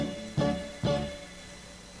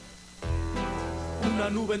una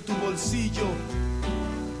nube en tu bolsillo,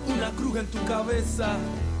 una cruz en tu cabeza.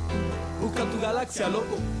 Busca tu galaxia,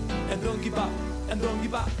 loco, and don't give up, and don't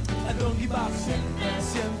give up, and don't give up.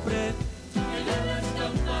 Siempre que llueve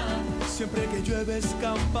escampa, siempre que llueve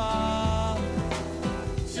escampa,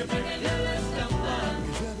 siempre que llueve escampa,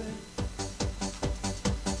 que llueve.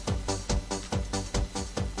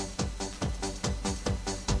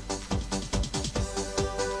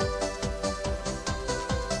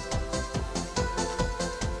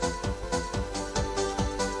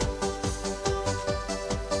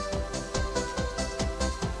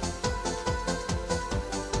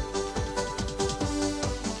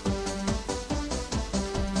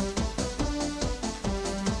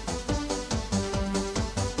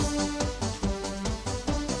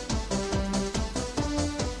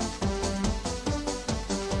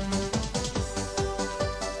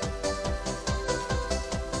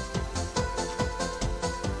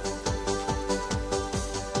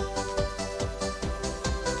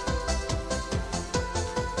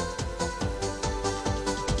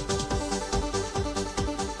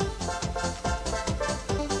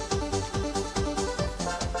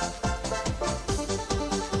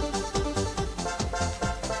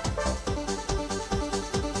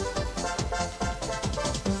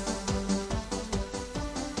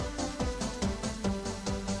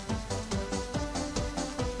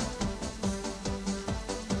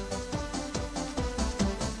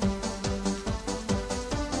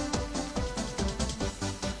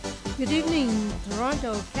 Good evening,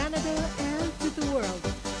 Toronto, Canada, and to the world.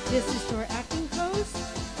 This is your acting host,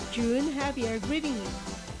 June Javier, greeting you.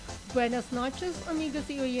 Buenas noches, amigos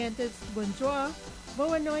y oyentes. Bonjour,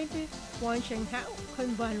 boa noite, Wan Sheng Hao,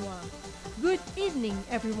 konbanwa. Good evening,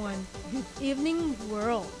 everyone. Good evening,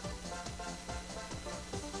 world.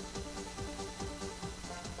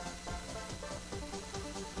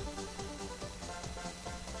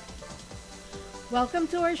 Welcome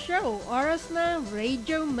to our show, Oras Na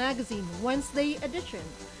Radio Magazine, Wednesday edition.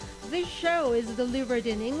 This show is delivered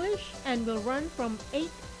in English and will run from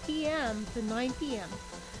 8 p.m. to 9 p.m.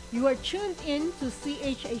 You are tuned in to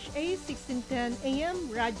CHHA 1610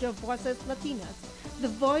 AM Radio Voces Latinas, the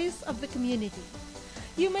voice of the community.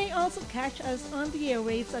 You may also catch us on the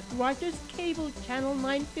airwaves at Rogers Cable Channel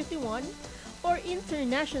 951 or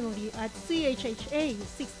internationally at CHHA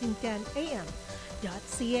 1610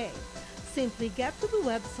 AM.ca. Simply get to the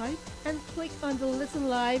website and click on the Listen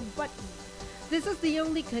Live button. This is the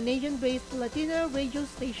only Canadian-based Latina radio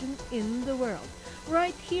station in the world,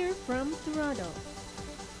 right here from Toronto.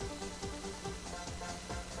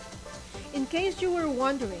 In case you were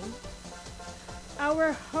wondering,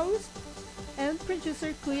 our host and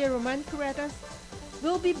producer Kuya Roman Carretas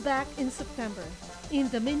will be back in September. In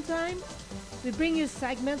the meantime, we bring you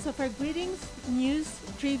segments of our greetings, news,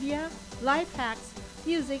 trivia, life hacks,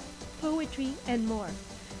 music, poetry, and more.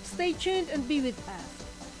 Stay tuned and be with us.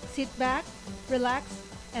 Sit back, relax,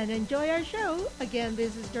 and enjoy our show. Again,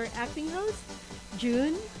 this is your acting host,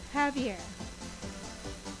 June Javier.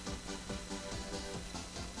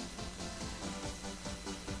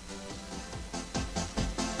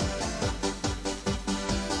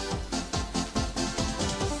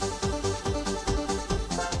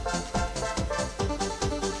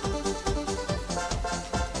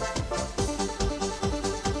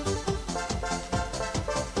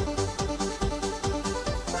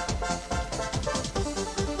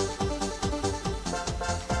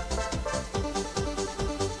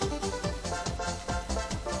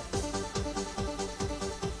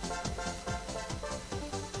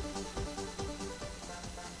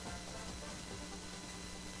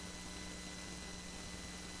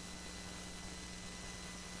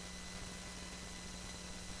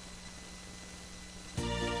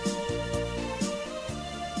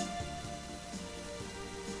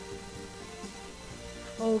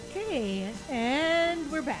 Okay, and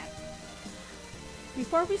we're back.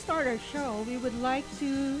 Before we start our show, we would like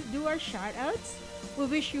to do our shout outs. We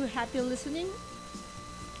wish you happy listening.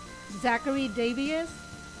 Zachary Davies,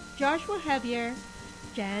 Joshua Javier,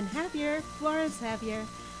 Jan Javier, Florence Javier,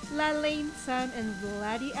 Lalaine Sam and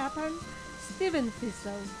Vladi Apan, Stephen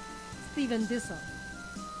Bissell.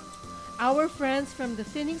 Our friends from the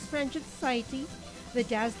Phoenix Friendship Society, the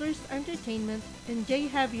Dazzlers Entertainment, and J.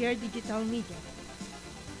 Javier Digital Media.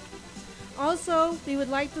 Also, we would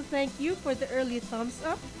like to thank you for the early thumbs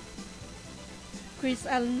up. Chris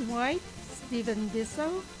Allen White, Stephen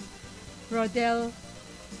Bissell, Rodel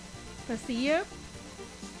Casilla,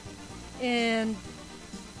 and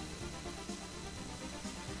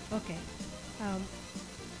okay,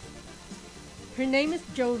 her name is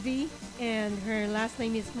Jovi and her last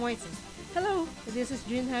name is Moises. Hello, this is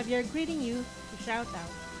June Javier greeting you. shout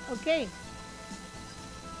out. Okay.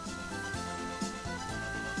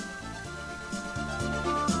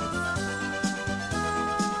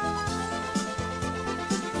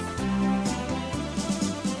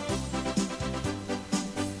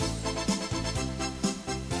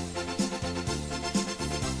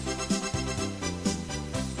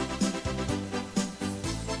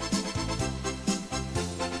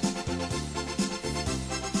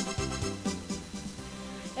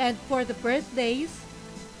 And for the birthdays,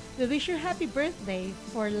 we wish you happy birthday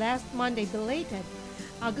for last Monday belated,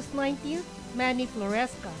 August 19th, Manny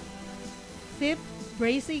Floresca. 5th,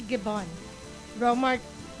 Bracy Gibbon, Romar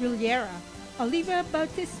Rillera, Olivia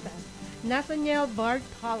Bautista, Nathaniel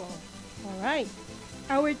Bartolo. All right.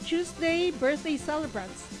 Our Tuesday birthday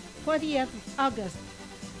celebrants, 20th August,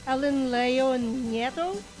 Ellen Leo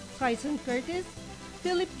Nieto, Tyson Curtis,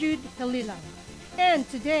 Philip Jude Halilan. And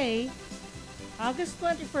today, August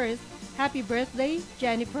 21st, happy birthday,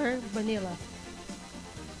 Jennifer Bonilla.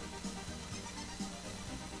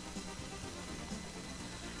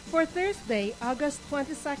 For Thursday, August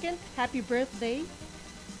 22nd, happy birthday,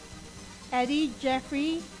 Eddie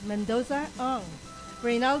Jeffrey Mendoza Ong,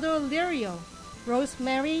 Reynaldo Lirio,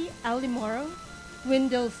 Rosemary Alimoro,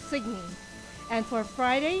 Wendell Signey. And for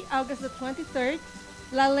Friday, August the 23rd,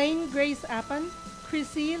 Lalaine Grace Apan,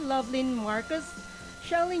 Chrissy Lovelyn Marcus,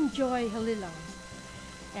 Charlene Joy Halilang.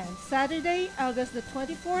 And Saturday, August the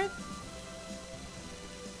 24th,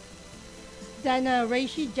 Dana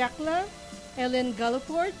Reishi Jakla, Ellen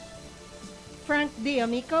Galloport, Frank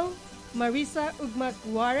D'Amico, Marisa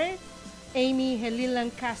Ugmaguare, Amy Helilan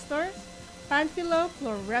Castor, Panfilo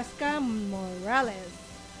Floresca Morales.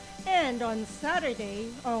 And on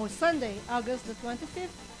Sunday, August the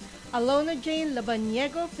 25th, Alona Jane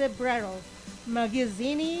Labaniego Febrero,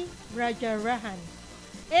 Magazini Rajarahan.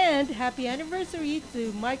 And happy anniversary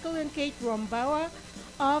to Michael and Kate Rombawa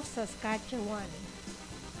of Saskatchewan.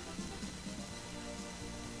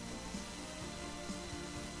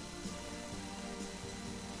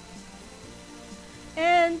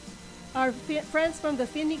 And our friends from the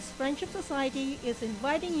Phoenix Friendship Society is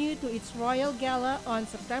inviting you to its Royal Gala on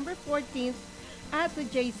September 14th at the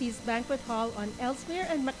JC's Banquet Hall on Ellesmere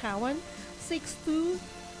and McCowan, 6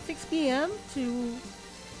 p.m. to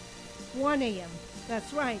 1 a.m.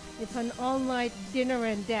 That's right, it's an all-night dinner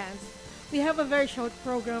and dance. We have a very short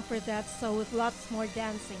program for that, so with lots more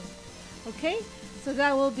dancing. Okay, so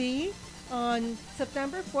that will be on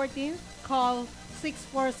September 14th. Call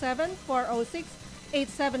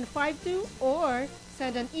 647-406-8752 or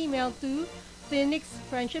send an email to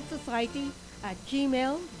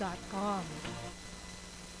phoenixfriendshipsociety@gmail.com.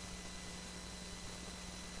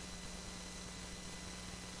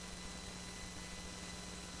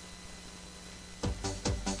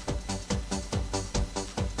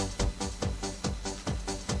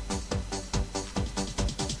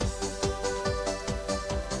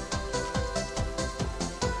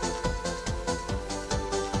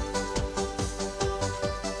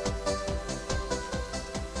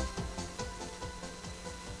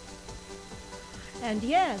 And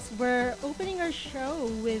yes, we're opening our show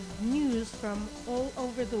with news from all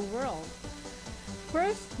over the world.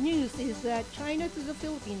 First news is that China to the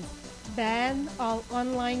Philippines ban all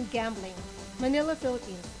online gambling. Manila,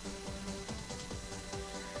 Philippines.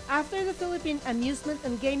 After the Philippine Amusement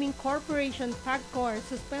and Gaming Corporation PAGCOR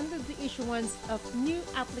suspended the issuance of new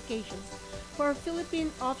applications for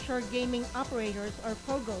Philippine offshore gaming operators or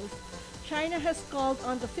POGOs, China has called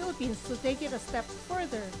on the Philippines to take it a step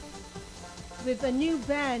further with a new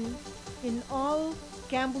ban in all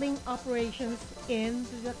gambling operations in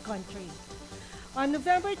the country. On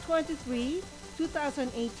November 23,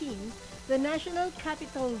 2018, the National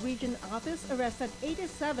Capital Region Office arrested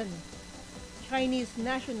 87 Chinese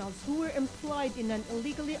nationals who were employed in an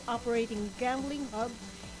illegally operating gambling hub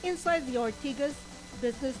inside the Ortigas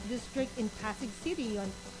business district in Pasig City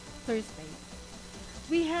on Thursday.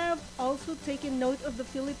 We have also taken note of the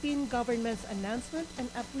Philippine government's announcement and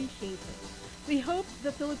appreciate it. We hope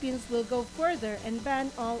the Philippines will go further and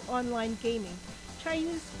ban all online gaming,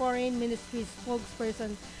 Chinese Foreign Ministry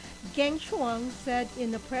spokesperson Geng Shuang said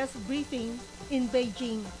in a press briefing in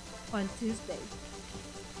Beijing on Tuesday.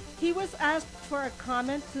 He was asked for a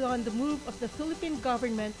comment on the move of the Philippine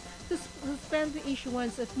government to suspend the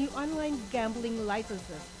issuance of new online gambling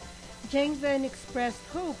licenses. Geng then expressed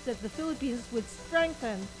hope that the Philippines would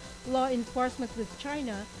strengthen law enforcement with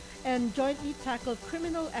China and jointly tackle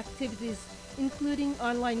criminal activities including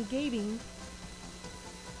online gambling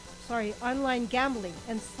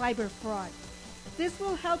and cyber fraud. This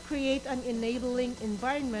will help create an enabling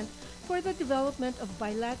environment for the development of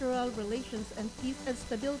bilateral relations and peace and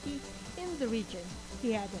stability in the region,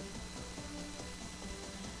 he added.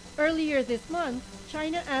 Earlier this month,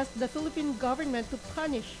 China asked the Philippine government to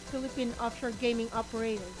punish Philippine offshore gaming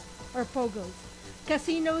operators, or POGOs,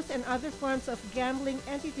 casinos, and other forms of gambling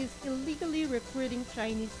entities illegally recruiting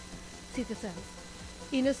Chinese citizens.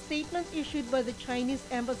 In a statement issued by the Chinese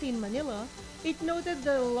embassy in Manila, it noted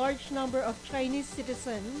that a large number of Chinese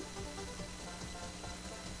citizens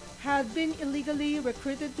had been illegally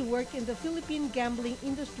recruited to work in the Philippine gambling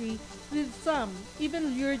industry, with some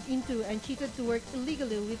even lured into and cheated to work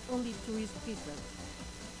illegally with only tourist visas.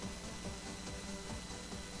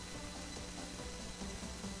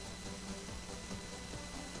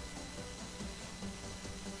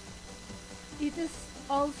 It is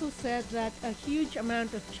also said that a huge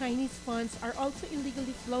amount of Chinese funds are also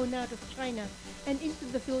illegally flown out of China and into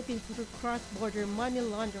the Philippines through cross-border money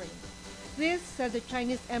laundering. This, said the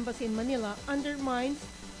Chinese embassy in Manila, undermines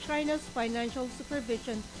China's financial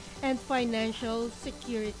supervision and financial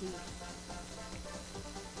security.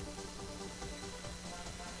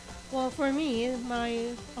 Well, for me,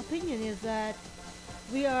 my opinion is that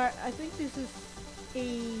I think this is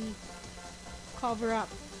a cover up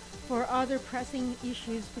for other pressing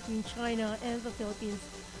issues between China and the Philippines.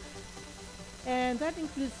 And that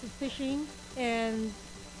includes fishing and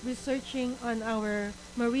researching on our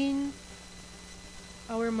marine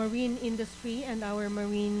industry and our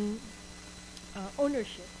marine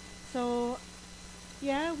ownership. So,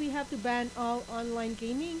 yeah, we have to ban all online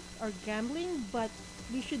gaming or gambling, but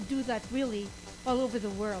we should do that really all over the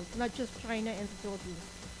world, not just China and the Philippines.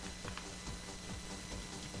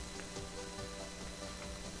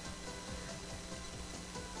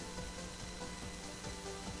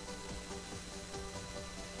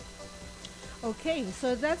 Okay,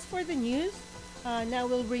 so that's for the news. Now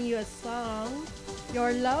we'll bring you a song,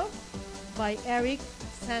 Your Love by Eric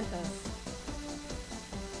Santos.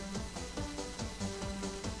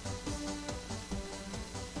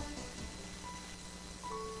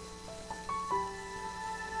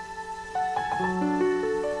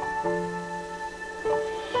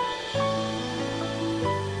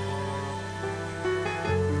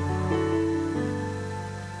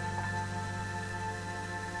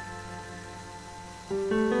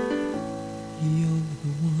 You're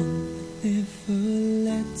the one that never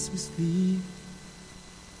lets me sleep.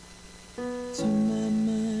 To my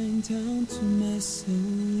mind, down to my soul,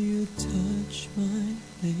 you touch my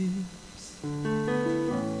lips.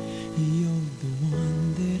 You're the one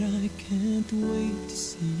that I can't wait to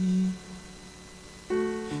see.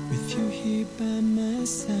 With you here by my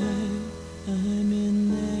side, I'm in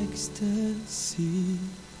ecstasy.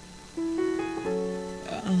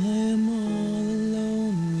 I'm all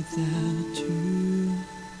alone without you.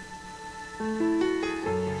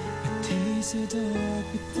 My days are dark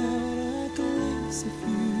without a glimpse of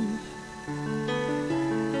you.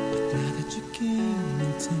 But now that you came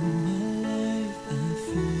into my life, I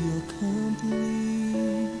feel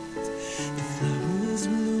complete. The flowers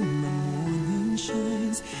bloom, the morning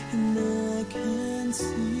shines, and I can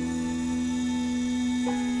see.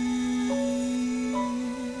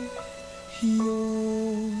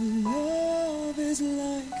 Your love is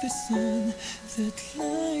like the sun that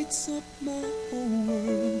lights up my whole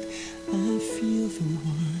world. I feel the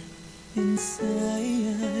warmth inside.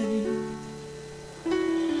 Your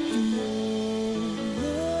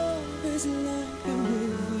love is like a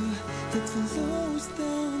river that flows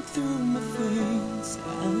down through my veins. I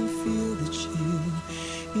feel the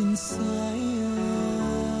chill inside.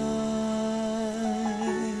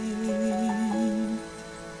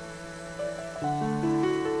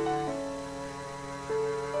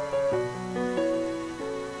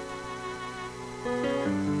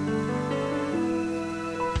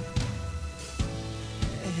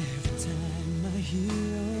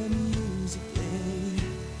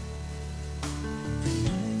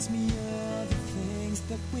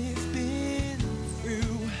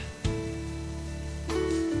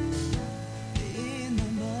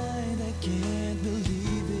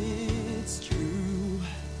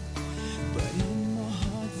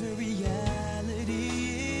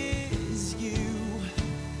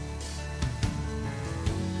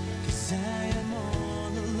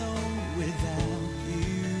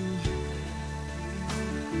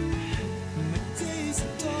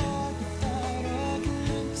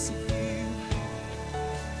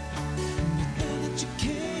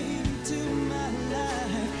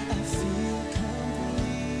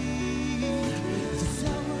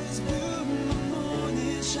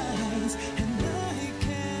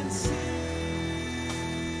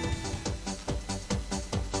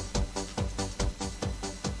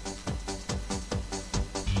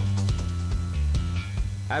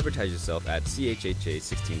 Advertise yourself at CHHA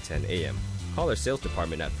 1610 AM. Call our sales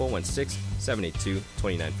department at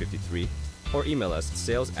 416-782-2953 or email us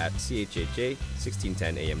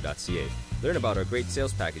sales@chhha1610am.ca. Learn about our great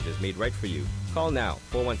sales packages made right for you. Call now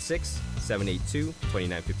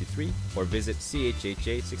 416-782-2953 or visit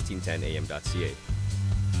chhha1610am.ca.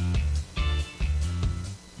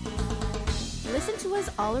 Listen to us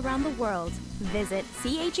all around the world. Visit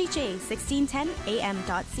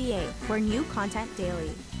chhha1610am.ca for new content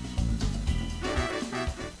daily.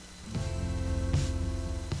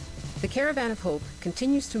 The Caravan of Hope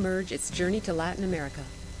continues to merge its journey to Latin America,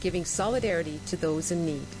 giving solidarity to those in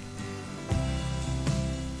need.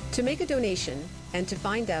 To make a donation and to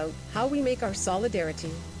find out how we make our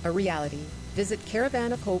solidarity a reality, visit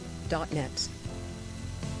caravanofhope.net.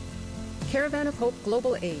 Caravan of Hope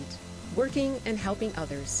Global Aid, working and helping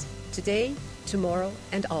others, today, tomorrow,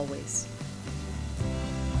 and always.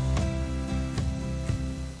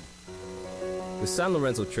 The San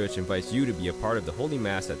Lorenzo Church invites you to be a part of the Holy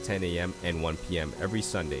Mass at 10 a.m. and 1 p.m. every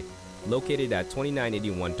Sunday, located at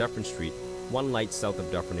 2981 Dufferin Street, 1 light south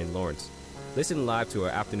of Dufferin in Lawrence. Listen live to our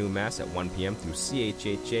afternoon Mass at 1 p.m. through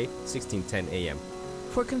CHHA 1610 a.m.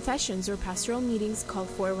 For confessions or pastoral meetings, call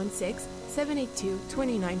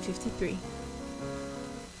 416-782-2953.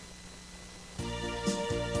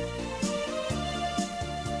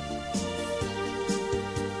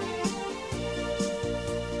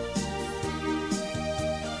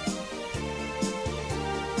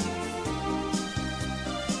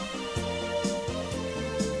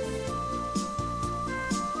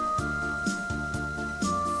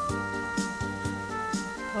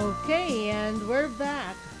 Okay, and we're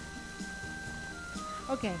back.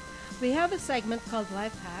 Okay, we have a segment called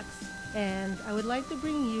Life Hacks, and I would like to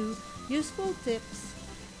bring you useful tips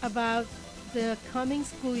about the coming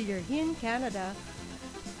school year here in Canada.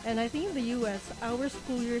 And I think in the US, our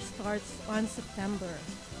school year starts on September.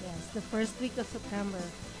 Yes, the first week of September.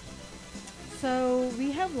 So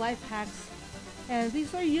we have life hacks, and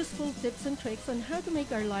these are useful tips and tricks on how to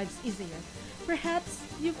make our lives easier. Perhaps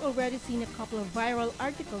you've already seen a couple of viral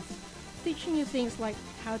articles teaching you things like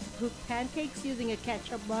how to cook pancakes using a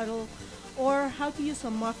ketchup bottle or how to use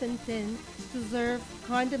a muffin tin to serve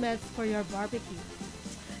condiments for your barbecue.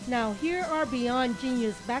 Now, here are Beyond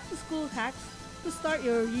Genius back-to-school hacks to start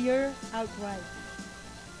your year out right.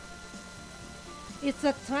 It's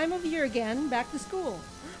that time of year again, back to school.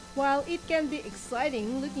 While it can be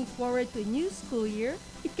exciting looking forward to a new school year,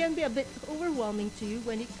 it can be a bit overwhelming too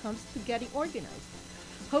when it comes to getting organized.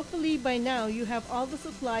 Hopefully by now you have all the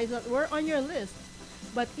supplies that were on your list,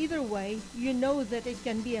 but either way, you know that it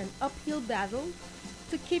can be an uphill battle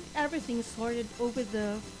to keep everything sorted over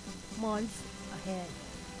the months ahead.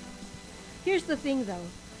 Here's the thing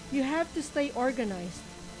though, you have to stay organized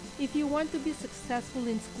if you want to be successful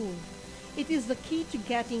in school. It is the key to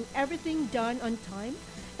getting everything done on time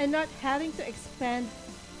and not having to expend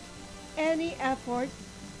any effort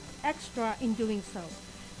extra in doing so.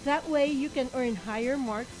 That way you can earn higher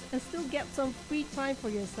marks and still get some free time for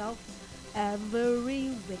yourself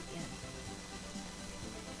every weekend.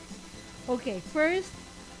 Okay, first,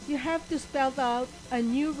 you have to spell out a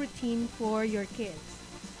new routine for your kids.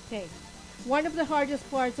 Okay, one of the hardest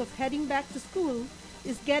parts of heading back to school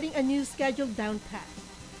is getting a new schedule down pat.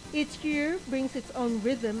 Each year brings its own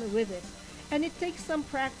rhythm with it, and it takes some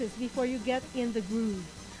practice before you get in the groove.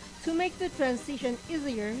 To make the transition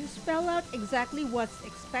easier, spell out exactly what's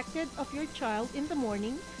expected of your child in the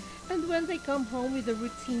morning and when they come home with a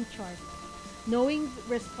routine chart. Knowing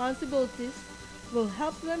responsibilities will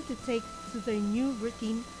help them to take to their new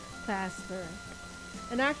routine faster.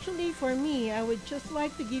 And actually, for me, I would just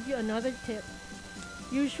like to give you another tip.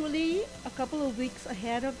 Usually, a couple of weeks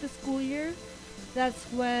ahead of the school year, that's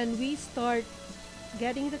when we start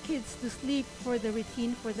getting the kids to sleep for the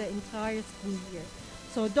routine for the entire school year.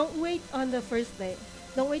 So don't wait on the first day.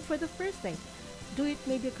 Don't wait for the first day. Do it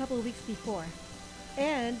maybe a couple of weeks before.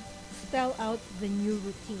 And spell out the new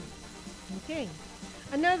routine. Okay.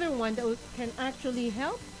 Another one that can actually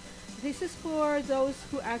help. This is for those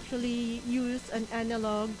who actually use an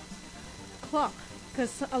analog clock,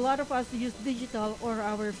 because a lot of us use digital or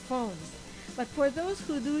our phones. But for those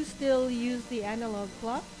who do still use the analog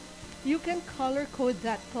clock, you can color code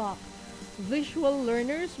that clock. Visual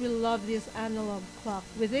learners will love this analog clock.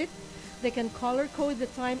 With it, they can color code the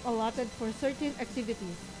time allotted for certain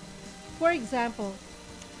activities. For example,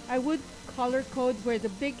 I would color code where the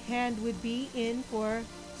big hand would be in for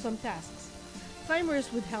some tasks. Timers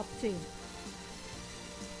would help too.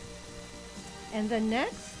 And then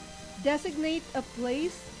next, designate a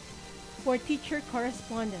place for teacher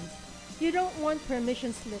correspondence. You don't want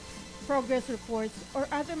permission slips progress reports, or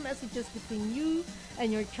other messages between you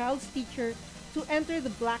and your child's teacher to enter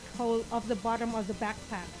the black hole of the bottom of the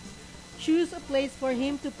backpack. Choose a place for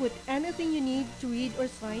him to put anything you need to read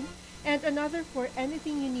or sign, and another for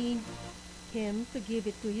anything you need him to give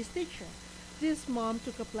it to his teacher. This mom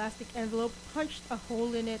took a plastic envelope, punched a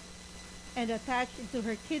hole in it, and attached it to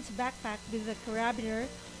her kid's backpack with a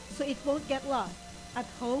carabiner so it won't get lost. At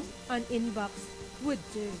home, an inbox would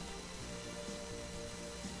do.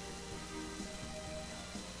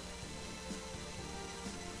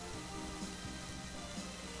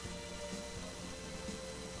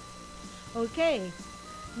 Okay,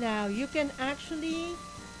 now you can actually,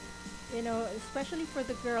 especially for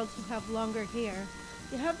the girls who have longer hair,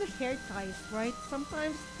 you have the hair ties, right?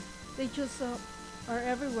 Sometimes they just are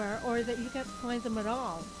everywhere, or that you can't find them at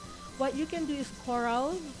all. What you can do is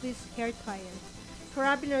coral these hair ties.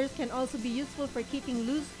 Carabiners can also be useful for keeping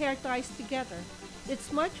loose hair ties together.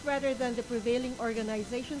 It's much better than the prevailing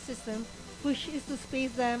organization system, which is to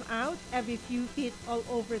space them out every few feet all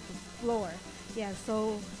over the floor. Yeah,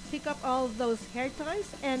 so pick up all those hair ties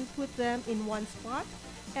and put them in one spot,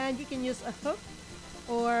 and you can use a hook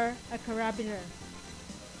or a carabiner.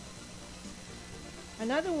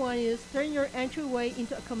 Another one is turn your entryway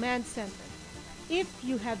into a command center. If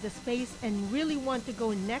you have the space and really want to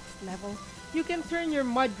go next level, you can turn your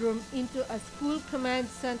mudroom into a school command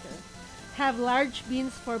center. Have large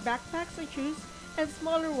bins for backpacks or shoes, and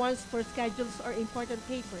smaller ones for schedules or important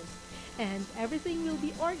papers, and everything will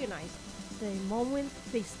be organized the moment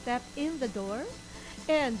they step in the door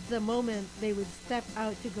and the moment they would step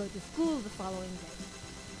out to go to school the following day.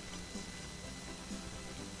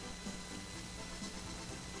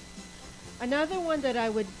 Another one that I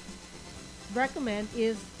would recommend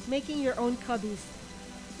is making your own cubbies.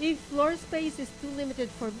 If floor space is too limited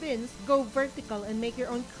for bins, go vertical and make your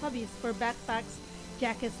own cubbies for backpacks,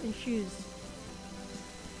 jackets, and shoes.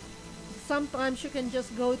 Sometimes you can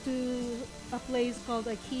just go to a place called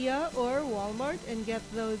IKEA or Walmart and get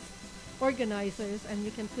those organizers, and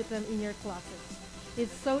you can put them in your closets.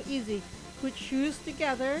 It's so easy. Put shoes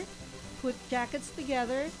together, put jackets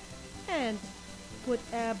together, and put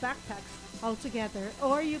backpacks all together.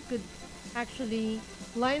 Or you could actually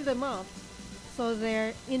line them up so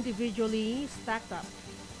they're individually stacked up.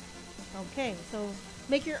 Okay, so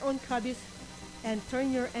make your own cubbies and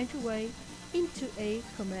turn your entryway into a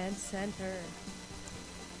command center.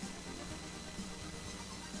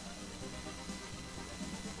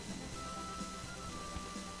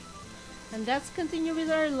 And let's continue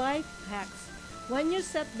with our life hacks. When you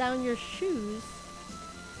set down your shoes,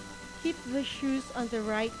 keep the shoes on the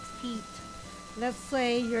right feet. Let's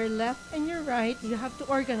say your left and your right, you have to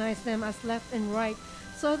organize them as left and right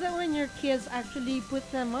so that when your kids actually put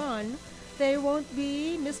them on, they won't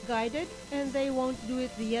be misguided and they won't do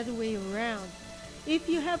it the other way around. If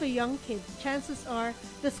you have a young kid, chances are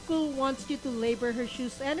the school wants you to label her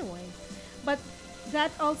shoes anyway. But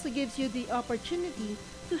that also gives you the opportunity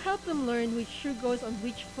to help them learn which shoe goes on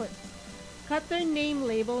which foot. Cut their name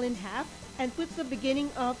label in half and put the beginning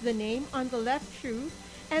of the name on the left shoe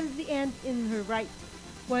and the end in her right.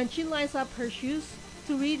 When she lines up her shoes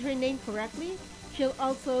to read her name correctly, she'll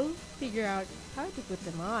also figure out how to put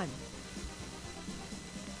them on.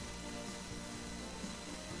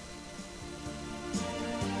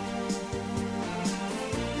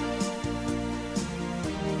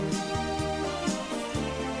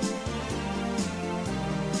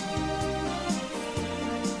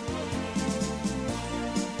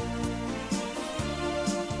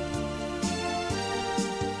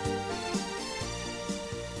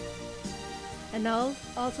 And I'll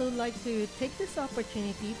also like to take this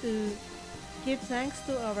opportunity to give thanks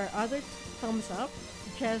to our other thumbs up,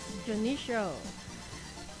 Jess Janisho.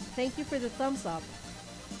 Thank you for the thumbs up.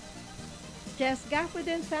 Jess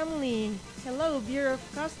Gafforden family, hello Bureau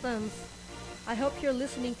of Customs. I hope you're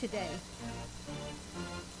listening today.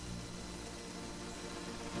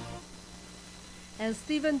 And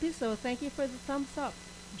Stephen Piso, thank you for the thumbs up.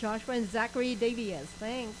 Joshua and Zachary Davies,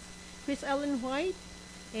 thanks. Chris Ellen White,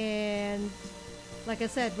 and like I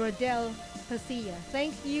said, Rodel Pasilla.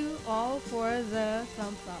 Thank you all for the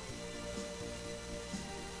thumbs up.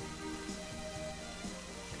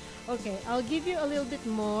 Okay, I'll give you a little bit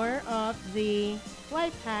more of the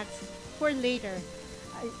life hacks for later.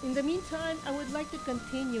 In the meantime, I would like to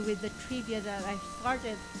continue with the trivia that I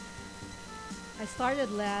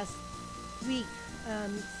started last week.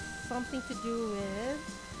 Something to do with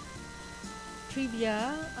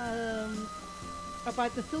trivia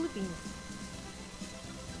about the Philippines.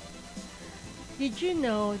 Did you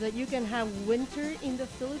know that you can have winter in the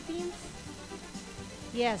Philippines?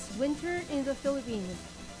 Yes, winter in the Philippines.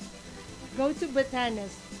 Go to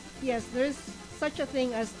Batanes. Yes, there's such a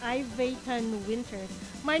thing as Ivatan winter,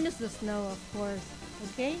 minus the snow, of course.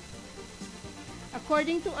 Okay?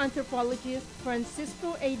 According to anthropologist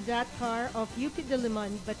Francisco A. Datkar of UP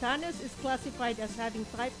Diliman, Batanes is classified as having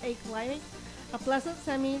type A climate, a pleasant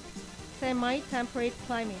semi-temperate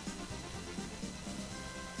climate.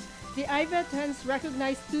 The Ivatans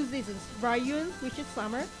recognize two seasons, Rayun, which is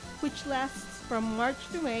summer, which lasts from March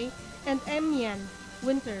to May, and Emyan,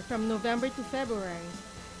 winter, from November to February.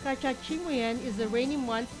 Kachachimuyan is a rainy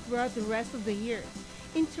month throughout the rest of the year,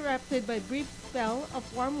 interrupted by brief spell of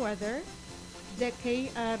warm weather, Dekay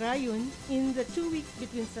Rayun, in the 2 weeks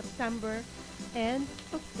between September and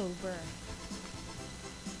October.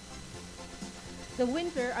 The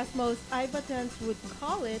winter, as most Ivatans would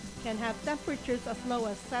call it, can have temperatures as low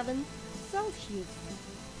as 7 Celsius.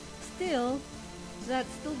 Still, that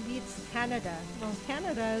still beats Canada. Well,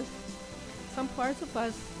 Canada, some parts of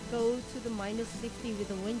us go to the minus 50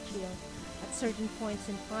 with a wind chill at certain points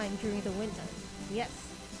in time during the winter. Yes.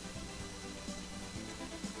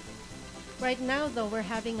 Right now, though, we're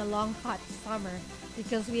having a long, hot summer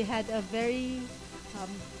because we had a very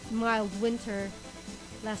mild winter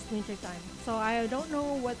last winter time. So I don't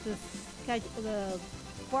know what the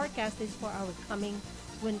forecast is for our coming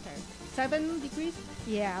winter. 7 degrees?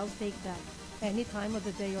 Yeah, I'll take that any time of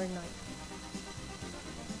the day or night.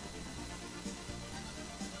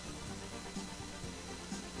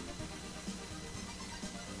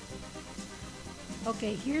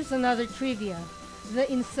 Okay, here's another trivia. The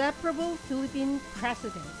inseparable Philippine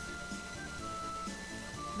presidents.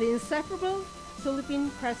 The inseparable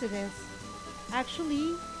Philippine presidents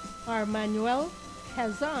actually are Manuel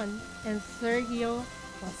Quezon and Sergio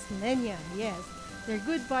Osmeña. Yes, they're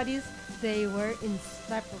good buddies. They were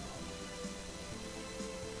inseparable.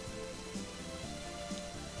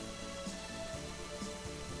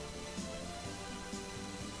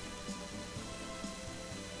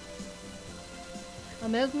 A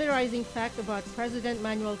mesmerizing fact about President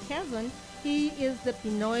Manuel Quezon, he is the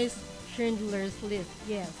Pinoy's Schindler's List,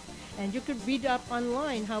 yes. And you could read up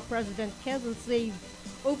online how President Quezon saved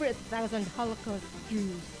over 1,000 Holocaust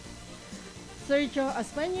Jews. Sergio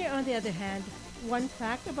Osmeña, on the other hand, one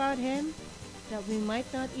fact about him that we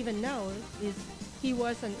might not even know is he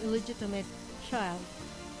was an illegitimate child.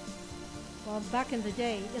 Well, back in the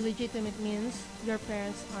day, illegitimate means your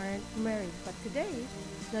parents aren't married. But today,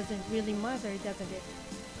 doesn't really matter, doesn't it?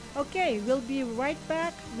 Okay, we'll be right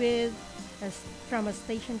back with from a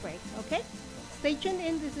station break, okay? Stay tuned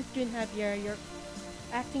in. This is June Javier, your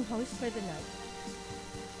acting host for the night.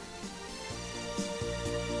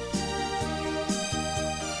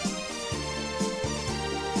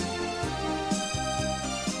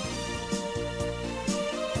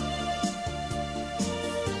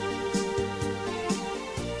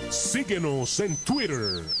 Síguenos en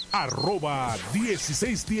Twitter,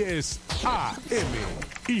 @1610AM.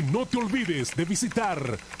 Y no te olvides de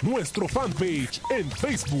visitar nuestro fanpage en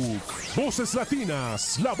Facebook, Voces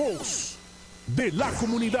Latinas, la voz de la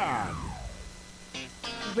comunidad.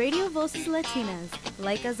 Radio Voces Latinas.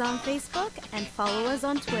 Like us on Facebook and follow us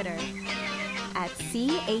on Twitter at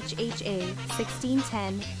CHHA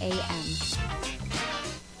 1610 AM.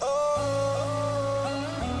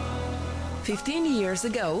 15 years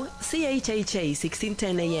ago, CHHA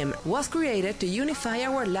 1610 AM was created to unify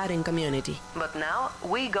our Latin community. But now,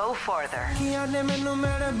 we go further.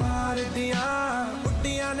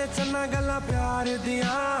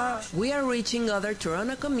 We are reaching other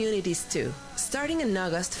Toronto communities too. Starting on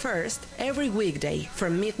August 1st, every weekday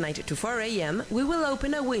from midnight to 4 AM, we will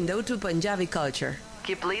open a window to Punjabi culture.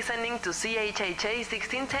 Keep listening to CHHA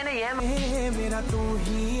 1610 AM.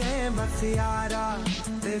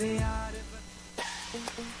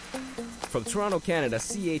 From Toronto, Canada,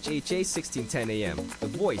 CHHA 1610 AM, the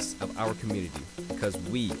voice of our community, because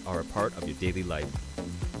we are a part of your daily life.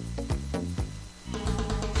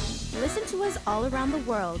 Listen to us all around the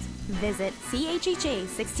world. Visit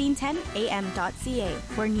chhha1610am.ca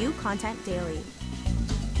for new content daily.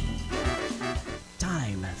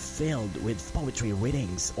 Time filled with poetry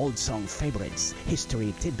readings, old song favorites,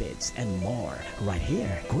 history tidbits, and more. Right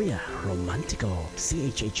here, Kuya Romantico,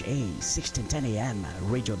 CHHA 1610 AM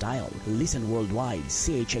radio dial. Listen worldwide,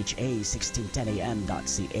 CHHA 1610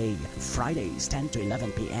 AM.ca. Fridays 10 to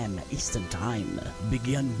 11 p.m. Eastern Time.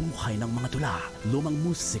 Bigyan buhay ng mga tula, lumang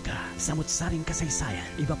musika, samut-saring kasaysayan.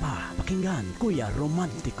 Iba pa, pakinggan, Kuya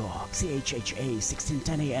Romantico, CHHA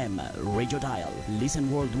 1610 AM radio dial. Listen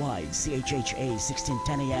worldwide, CHHA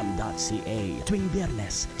 1610 AM.ca. Tuwing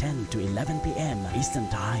Biyernes, 10 to 11 p.m. Eastern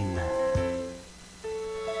Time.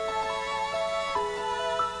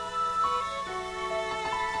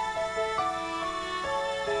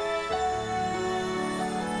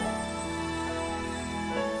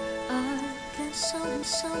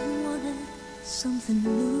 wanted something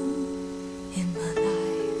new in my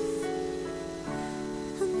life,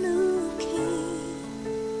 a new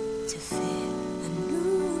key to fit a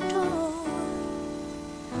new door,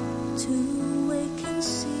 to wake and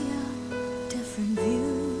see a different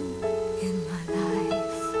view in my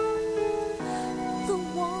life, the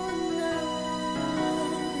one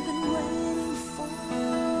I've been waiting for.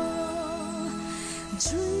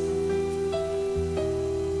 Dreams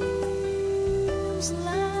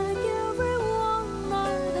like everyone,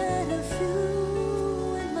 I've had a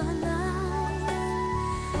few in my life.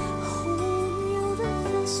 Who knew that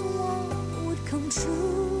this one would come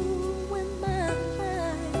true in my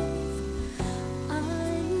life? I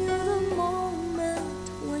knew the moment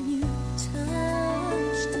when you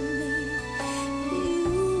touched me.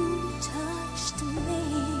 You touched me.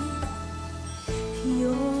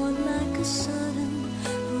 You're like a sudden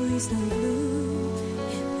breeze of blue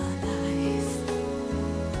in my life.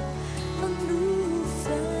 A new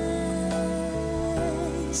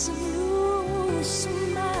face, a new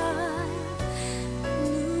smile,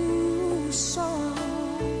 new song.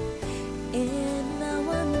 And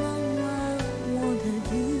now I know I wanted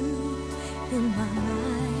you in my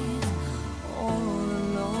life all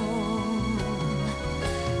along.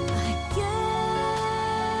 I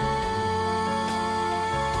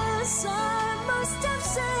guess I must have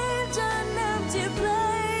saved an empty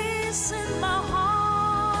place in my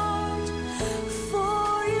heart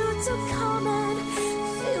for you to come and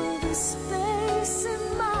fill the space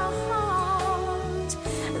in my heart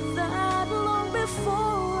that long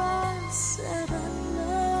before I said I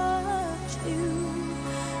loved you.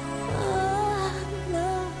 I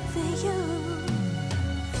love you.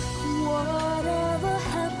 Whatever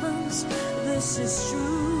happens, this is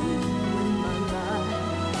true in my life.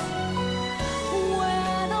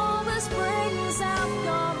 When all the springs have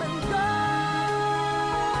come and gone,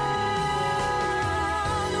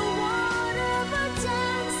 whatever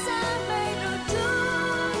dance I made you do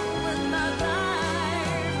in my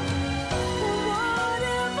life,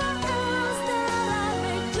 whatever else that I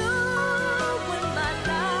may do in my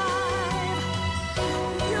life,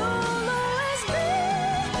 you'll always be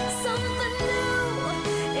something new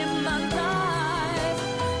in my life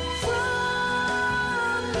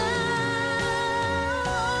from now.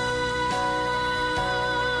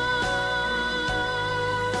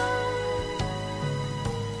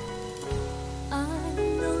 I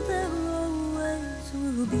know there always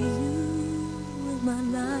will be you in my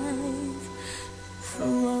life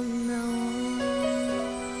from now on.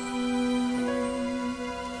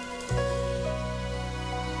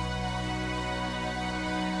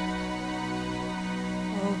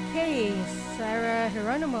 Okay, Sarah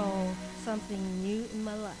Geronimo, something new in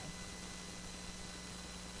my life.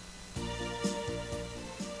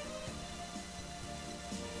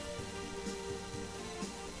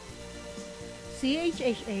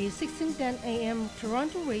 CHHA 1610 AM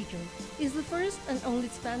Toronto Radio is the first and only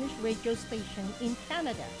Spanish radio station in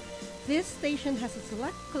Canada. This station has a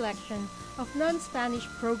select collection of non-Spanish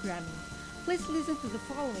programming. Please listen to the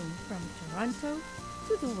following from Toronto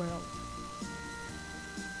to the world.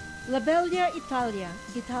 La Bella Italia,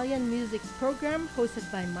 Italian music program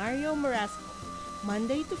hosted by Mario Marasco,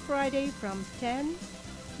 Monday to Friday from 10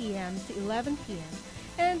 p.m. to 11 p.m.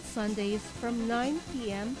 and Sundays from 9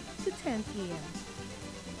 p.m. to 10 p.m.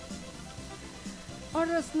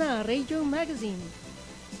 Oras Na Radio Magazine,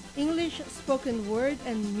 English spoken word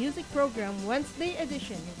and music program Wednesday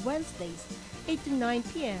edition, Wednesdays 8 to 9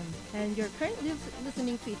 p.m. and you're currently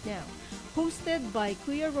listening to it now. Hosted by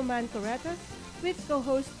Kuya Roman Corretas with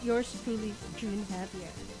co-host yours truly, June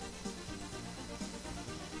Javier.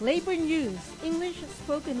 Labor News, English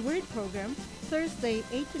spoken word program, Thursday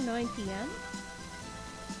 8 to 9 p.m.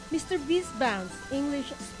 Mr. B's Bounce,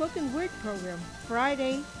 English spoken word program,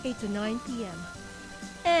 Friday 8 to 9 p.m.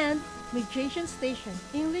 And Magician Station,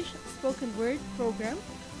 English spoken word program,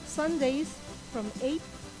 Sundays from 8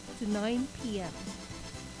 to 9 p.m.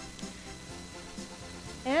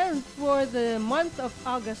 And for the month of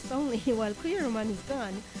August only, while Kuya Roman is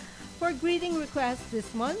gone, for greeting requests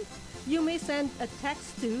this month, you may send a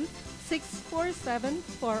text to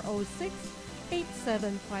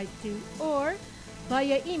 647-406-8752 or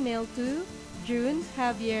via email to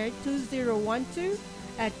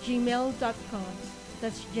junejavier2012@gmail.com.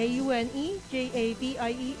 That's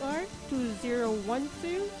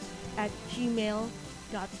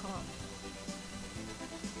JUNEJAVIER2012@gmail.com.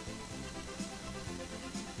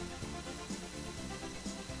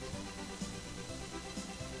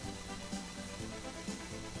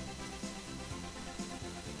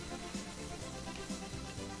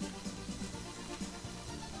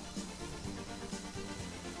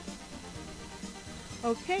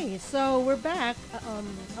 Okay, so we're back.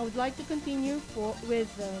 I would like to continue with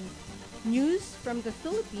news from the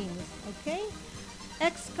Philippines. Okay,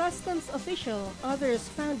 ex-customs official, others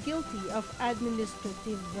found guilty of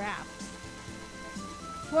administrative rapts.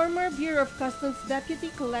 Former Bureau of Customs Deputy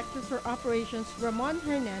Collector for Operations Ramon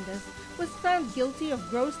Hernandez was found guilty of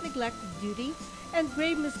gross neglect of duty and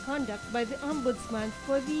grave misconduct by the Ombudsman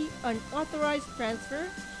for the unauthorized transfer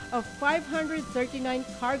of 539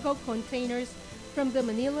 cargo containers from the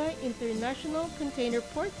Manila International Container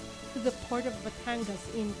Port to the Port of Batangas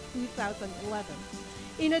in 2011.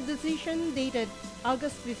 In a decision dated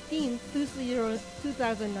August 15,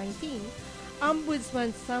 2019,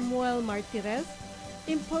 Ombudsman Samuel Martirez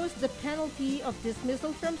imposed the penalty of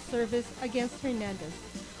dismissal from service against Hernandez,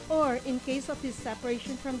 or in case of his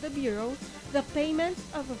separation from the Bureau, the payment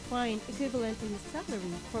of a fine equivalent to his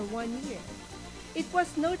salary for 1 year. It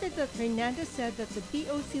was noted that Hernandez said that the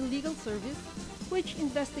BOC Legal Service, which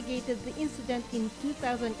investigated the incident in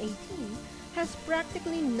 2018, has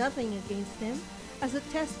practically nothing against him, as the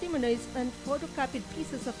testimonies and photocopied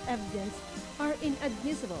pieces of evidence are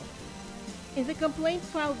inadmissible. In the complaint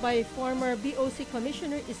filed by former BOC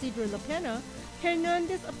Commissioner Isidro Lapena,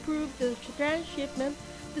 Hernandez approved the transshipment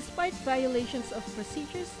despite violations of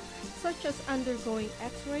procedures such as undergoing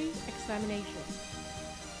X-ray examination.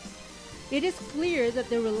 It is clear that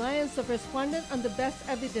the reliance of respondent on the best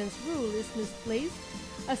evidence rule is misplaced,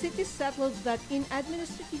 as it is settled that in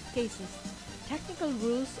administrative cases, technical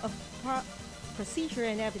rules of procedure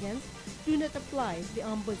and evidence do not apply, the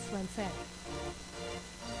Ombudsman said.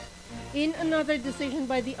 In another decision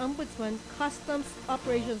by the Ombudsman, Customs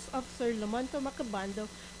Operations Officer Lamonto Macabando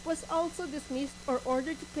was also dismissed or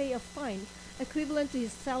ordered to pay a fine equivalent to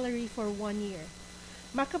his salary for 1 year.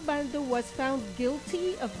 Macabando was found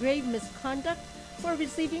guilty of grave misconduct for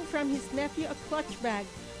receiving from his nephew a clutch bag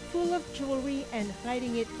full of jewelry and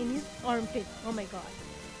hiding it in his armpit. Oh my God.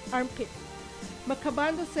 Armpit.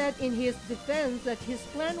 Macabando said in his defense that his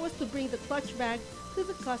plan was to bring the clutch bag to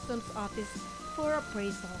the customs office for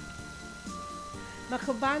appraisal.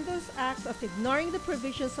 Macabando's act of ignoring the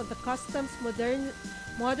provisions of the Customs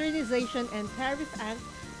Modernization and Tariff Act,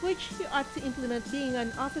 which he ought to implement being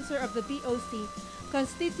an officer of the BOC,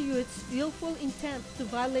 constitutes willful intent to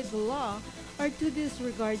violate the law or to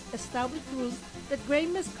disregard established rules that grave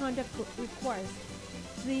misconduct requires,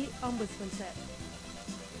 the Ombudsman said.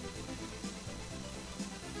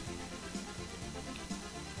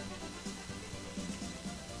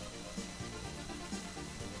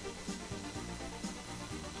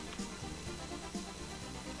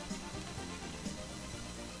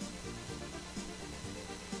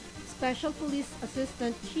 Special Police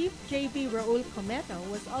Assistant Chief J.B. Raul Cometa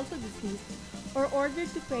was also dismissed or ordered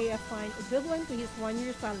to pay a fine equivalent to his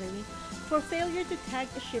 1-year salary for failure to tag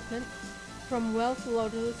a shipment from Wealth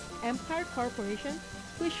Lotus Empire Corporation,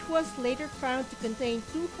 which was later found to contain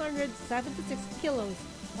 276 kilos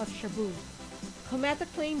of shabu. Cometa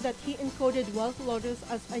claimed that he encoded Wealth Lotus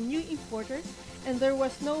as a new importer, and there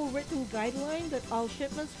was no written guideline that all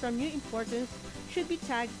shipments from new importers should be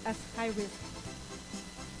tagged as high risk.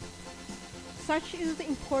 Such is the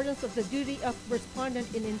importance of the duty of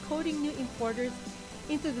respondent in encoding new importers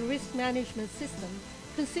into the risk management system,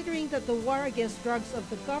 considering that the war against drugs of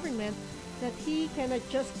the government, that he cannot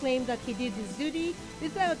just claim that he did his duty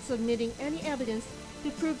without submitting any evidence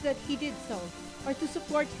to prove that he did so, or to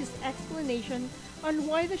support his explanation on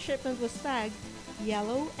why the shipment was tagged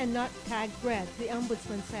yellow and not tagged red, the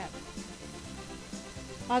Ombudsman said.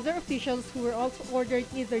 Other officials who were also ordered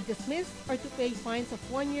either dismissed or to pay fines of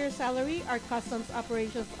 1 year's salary are Customs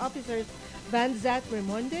Operations Officers Banzat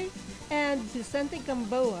Remonde and Vicente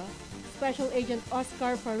Gamboa, Special Agent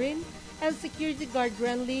Oscar Farin, and Security Guard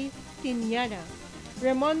Renly Tignana.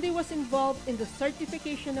 Remonde was involved in the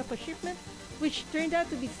certification of a shipment which turned out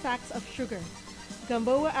to be sacks of sugar.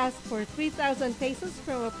 Gamboa asked for 3,000 pesos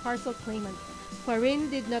from a parcel claimant. Farin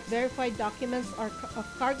did not verify documents of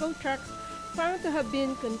cargo trucks found to have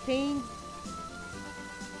been containing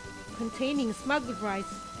smuggled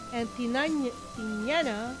rice, and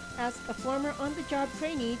Tignana asked a former on-the-job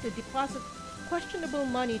trainee to deposit questionable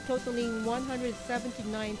money totaling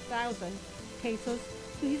 179,000 pesos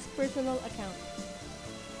to his personal account.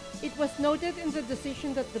 It was noted in the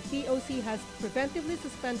decision that the BOC has preventively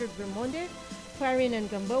suspended Remonde, Farin, and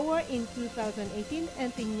Gamboa in 2018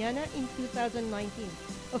 and Tignana in 2019.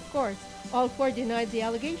 Of course, all four denied the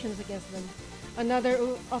allegations against them. Another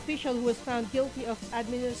official who was found guilty of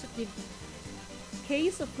administrative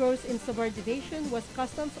case of gross insubordination was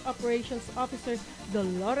Customs Operations Officer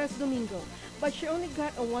Dolores Domingo, but she only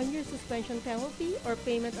got a 1-year suspension penalty or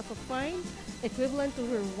payment of a fine equivalent to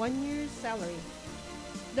her 1 year's salary.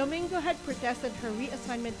 Domingo had protested her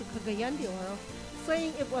reassignment to Cagayan de Oro,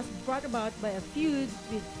 saying it was brought about by a feud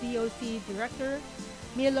with DOC Director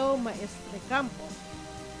Milo Maestrecampo.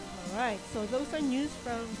 Alright, so those are news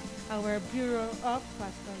from our Bureau of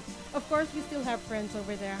Customs. Of course, we still have friends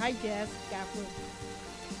over there. Hi, Jess, Gafu.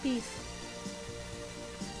 Peace.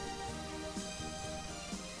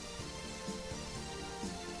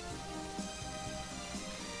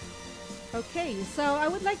 Okay, so I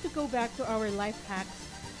would like to go back to our life hacks,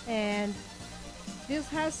 and this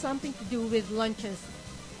has something to do with lunches.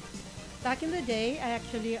 Back in the day,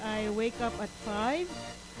 I wake up at 5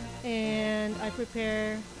 and I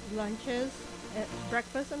prepare lunches,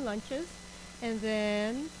 breakfast and lunches, and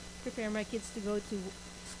then prepare my kids to go to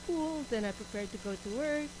school. Then I prepared to go to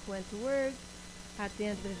work, went to work. At the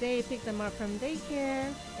end of the day, picked them up from daycare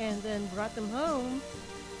and then brought them home.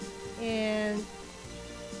 And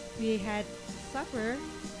we had supper,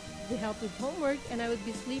 we helped with homework, and I would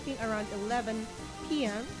be sleeping around 11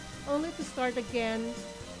 p.m. only to start again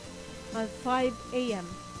at 5 a.m.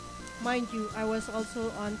 Mind you, I was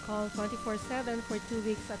also on call 24/7 for 2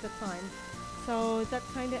 weeks at a time, so that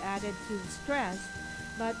kind of added to the stress.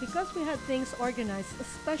 But because we had things organized,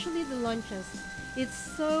 especially the lunches, it's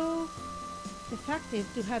so effective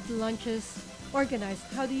to have the lunches organized.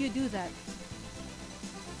 How do you do that?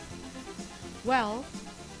 Well,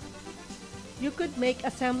 you could make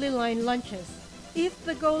assembly line lunches. If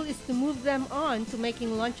the goal is to move them on to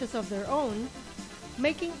making lunches of their own,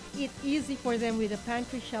 making it easy for them with a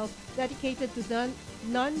pantry shelf dedicated to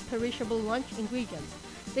non-perishable lunch ingredients.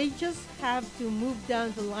 They just have to move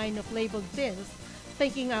down the line of labeled bins,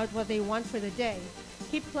 thinking out what they want for the day.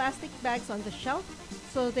 Keep plastic bags on the shelf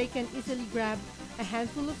so they can easily grab a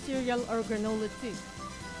handful of cereal or granola too.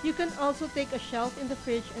 You can also take a shelf in the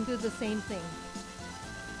fridge and do the same thing.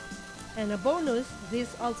 And a bonus, this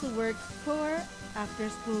also works for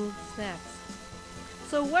after-school snacks.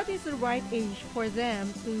 So what is the right age for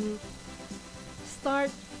them to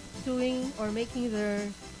start doing or making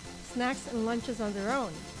their snacks and lunches on their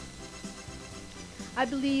own? I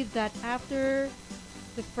believe that after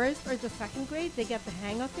the first or the second grade, they get the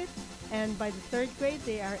hang of it, and by the third grade,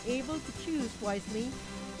 they are able to choose wisely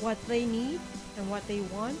what they need and what they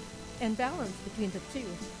want and balance between the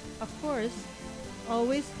two. Of course,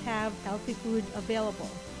 always have healthy food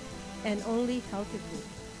available, and only healthy food.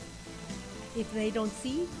 If they don't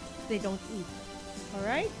see, they don't eat. All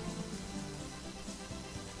right?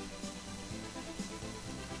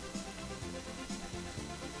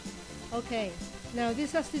 Okay, now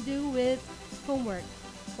this has to do with homework.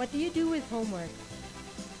 What do you do with homework?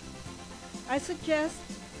 I suggest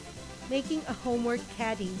making a homework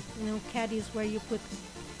caddy. You know, caddy is where you put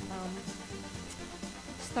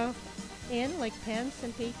stuff in, like pens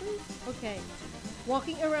and papers. Okay.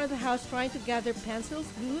 Walking around the house trying to gather pencils,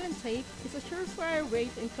 glue, and tape is a surefire way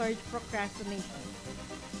to encourage procrastination.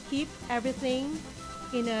 Keep everything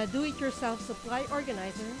in a do-it-yourself supply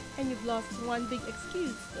organizer, and you've lost one big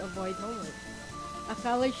excuse to avoid homework. A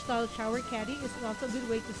college-style shower caddy is also a good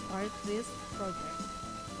way to start this project.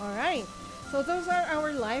 Alright, so those are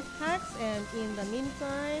our life hacks, and in the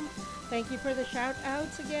meantime, thank you for the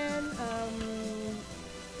shout-outs again.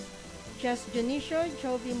 Jess Janicio,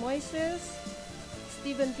 Jovi Moises,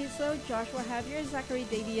 Stephen Piso, Joshua Javier, Zachary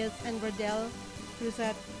Davies, and Rodel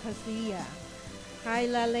Cruzat Casilla. Hi,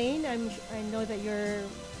 Lalaine. I know that you're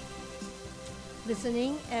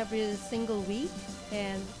listening every single week.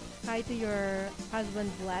 And hi to your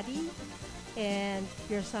husband, Vladdy, and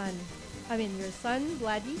your son. Your son,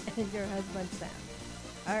 Vladdy, and your husband, Sam.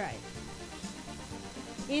 All right.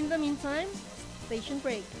 In the meantime, station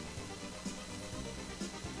break.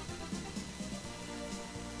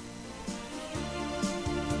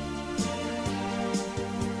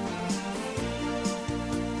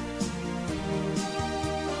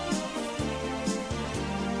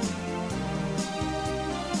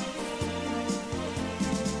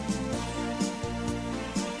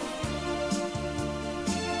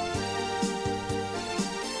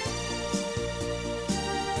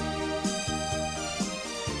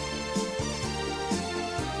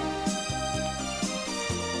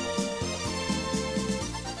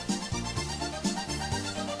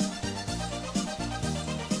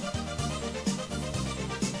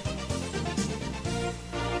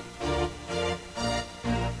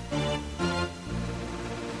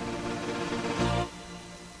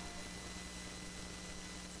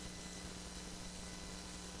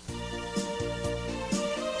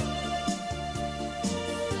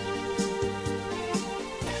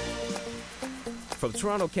 From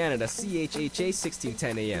Toronto, Canada, CHHA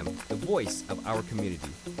 1610 AM, the voice of our community,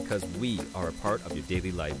 because we are a part of your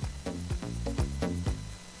daily life.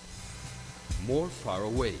 more far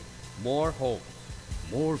away, more home,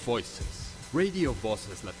 more voices. Radio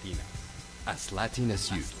Voces Latinas. As Latin as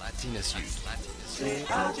you. As Latin as you.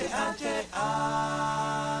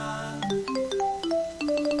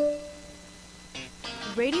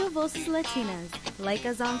 Radio Voces Latinas. Like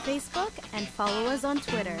us on Facebook and follow us on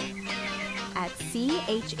Twitter at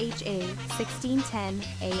CHHA 1610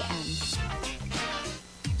 AM.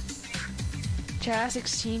 Channel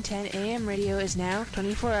 1610 AM radio is now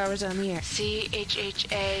 24 hours on the air.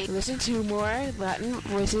 CHHA. Listen to more Latin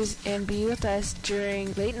voices and be with us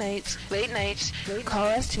during late nights. Call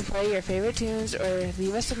us to play your favorite tunes or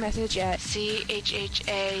leave us a message at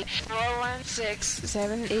CHHA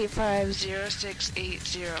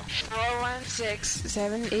 416-785-0680.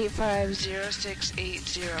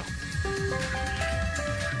 416-785-0680.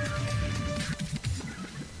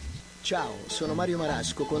 Ciao, sono Mario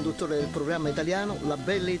Marasco, conduttore del programma italiano La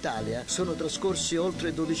Bella Italia. Sono trascorsi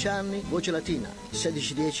oltre 12 anni, Voce Latina.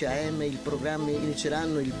 16:10 AM, i programmi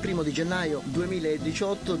inizieranno il 1 di gennaio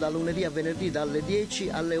 2018 da lunedì a venerdì dalle 10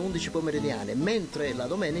 alle 11 pomeridiane, mentre la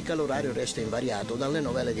domenica l'orario resta invariato dalle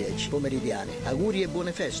 9 alle 10 pomeridiane. Auguri e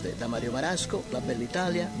buone feste da Mario Marasco, La Bella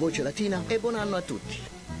Italia, Voce Latina e buon anno a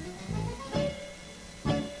tutti.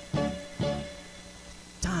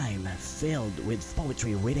 Filled with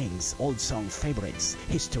poetry readings, old song favorites,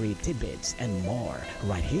 history tidbits, and more.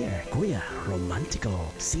 Right here, Kuya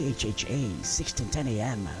Romantico. CHHA 1610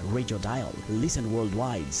 AM radio dial. Listen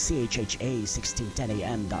worldwide. CHHA 1610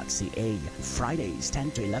 AM.ca. Fridays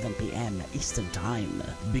 10 to 11 p.m. Eastern Time.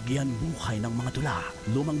 Bigyan buhay ng mga tula,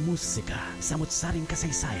 lumang musika, samut-saring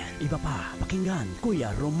kasaysayan. Iba pa, pakinggan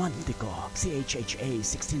Kuya Romantico. CHHA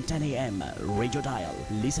 1610 AM radio dial.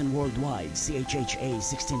 Listen worldwide. CHHA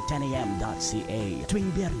 1610 AM.ca.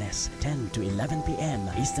 Tuwing Biyernes, 10 to 11 p.m.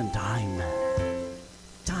 Eastern Time.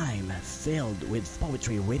 Time filled with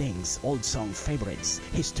poetry readings, old song favorites,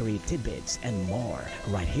 history tidbits, and more.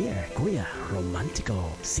 Right here, Kuya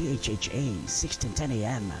Romantico. CHHA 1610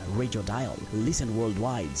 AM radio dial. Listen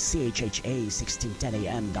worldwide. CHHA 1610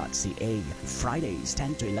 AM.ca. Fridays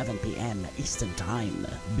 10 to 11 p.m. Eastern Time.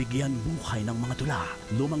 Bigyan buhay ng mga tula,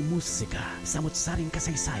 lumang musika, samut-saring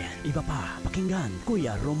kasaysayan. Iba pa, pakinggan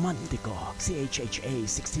Kuya Romantico. CHHA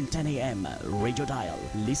 1610 AM radio dial.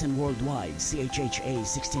 Listen worldwide. CHHA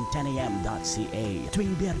 1610 AM.ca.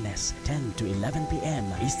 Tuwing Biyernes, 10 to 11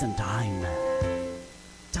 p.m. Eastern Time.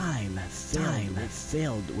 Time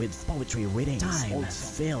filled with poetry readings. Time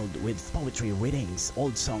filled with poetry readings,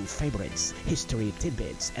 old song favorites, history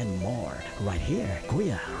tidbits, and more. Right here,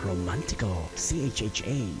 Kuya Romantico.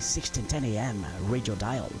 CHHA 1610 AM radio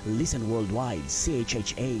dial. Listen worldwide.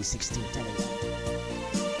 CHHA 1610 AM.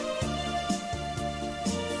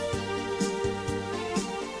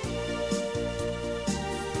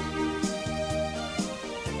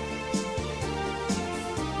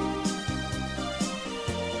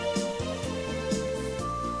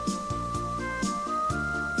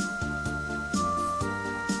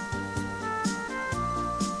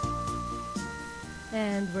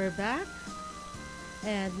 And we're back.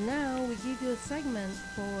 And now we give you a segment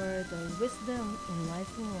for the Wisdom in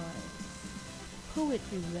Life and Life.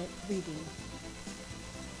 Poetry reading.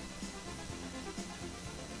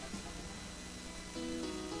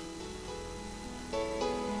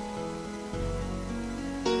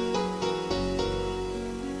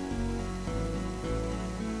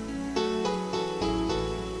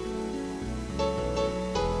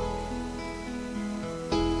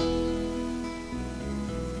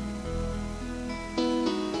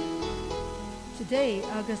 Today,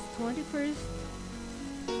 August 21st,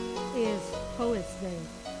 is Poets' Day.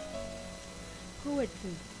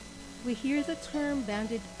 Poetry. We hear the term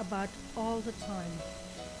bandied about all the time,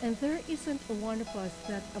 and there isn't a one of us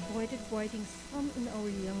that avoided writing some in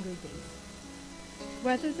our younger days.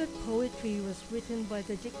 Whether that poetry was written by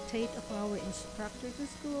the dictate of our instructors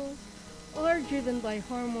in school, or driven by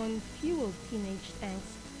hormone-fueled teenage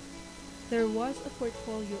angst, there was a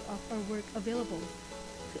portfolio of our work available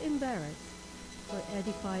to embarrass or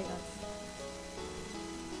edify us.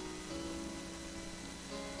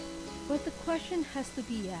 But the question has to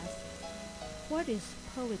be asked, what is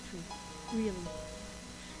poetry, really?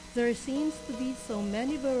 There seems to be so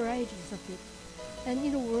many varieties of it, and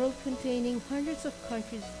in a world containing hundreds of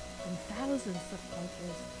countries and thousands of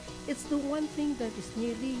cultures, it's the one thing that is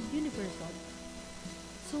nearly universal.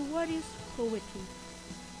 So what is poetry?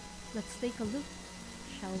 Let's take a look,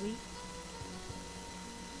 shall we?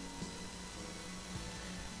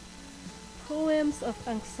 Poems of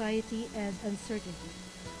anxiety and uncertainty,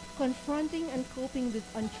 confronting and coping with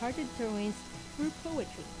uncharted terrains through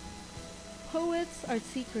poetry. Poets are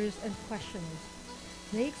seekers and questioners,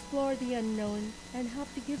 They explore the unknown and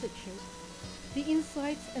help to give it shape. The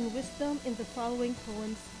insights and wisdom in the following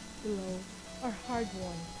poems below are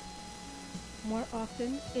hard-won. More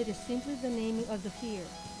often, it is simply the naming of the fear,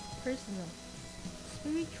 personal,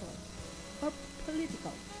 spiritual, or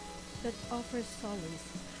political, that offers solace,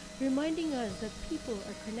 reminding us that people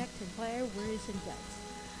are connected by our worries and doubts,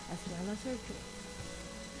 as well as our joys.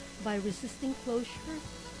 By resisting closure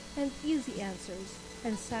and easy answers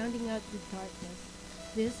and sounding out the darkness,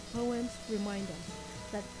 these poems remind us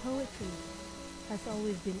that poetry has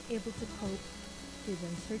always been able to cope with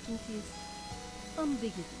uncertainties,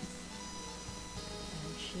 ambiguities,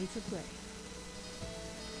 and shades of gray.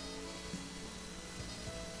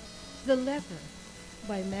 The Letter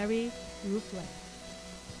by Mary Ruth Lane.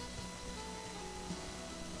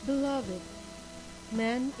 Beloved,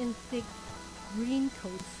 men in thick green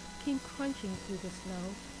coats came crunching through the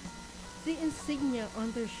snow, the insignia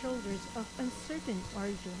on their shoulders of uncertain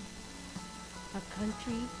origin. A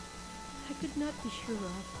country I could not be sure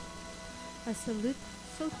of. A salute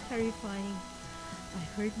so terrifying, I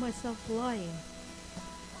heard myself lying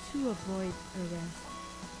to avoid arrest,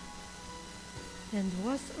 and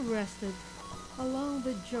was arrested along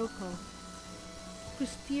the Joko, whose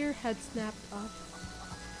steer had snapped off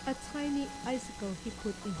a tiny icicle he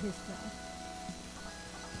put in his mouth.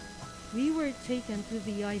 We were taken to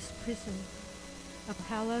the ice prison, a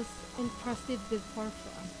palace encrusted with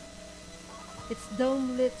hoarfrost, its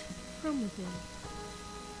dome lit from within.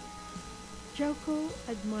 Joko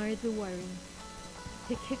admired the wiring.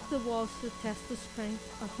 He kicked the walls to test the strength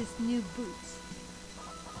of his new boots.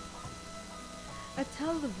 A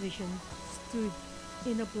television stood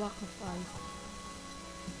in a block of ice,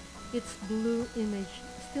 its blue image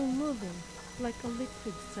still moving like a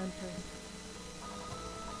liquid center.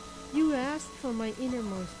 You asked for my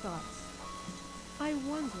innermost thoughts. I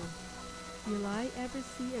wonder, will I ever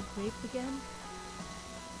see a grape again?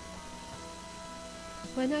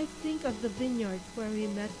 When I think of the vineyard where we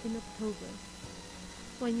met in October,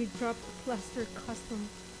 when you dropped the plaster custom,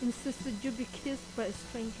 insisted you be kissed by a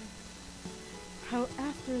stranger, how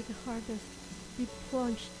after the harvest we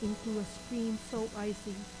plunged into a stream so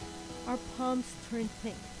icy, our palms turned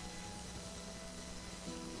pink.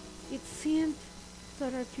 It seemed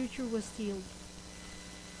that our future was sealed.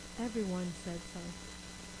 Everyone said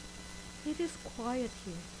so. It is quiet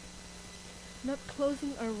here. Not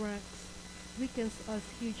closing our ranks weakens us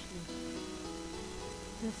hugely.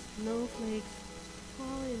 The snowflakes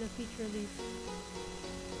fall in a featureless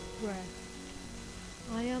breath.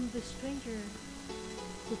 I am the stranger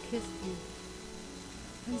who kissed you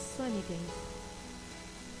on sunny days.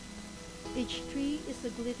 Each tree is a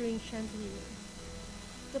glittering chandelier,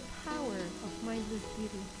 the power of mindless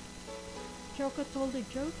beauty. Joko told a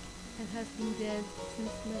joke and has been dead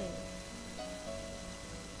since May.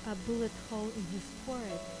 A bullet hole in his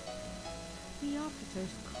forehead, the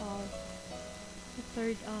officers call the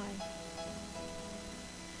third eye.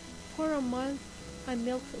 For a month, I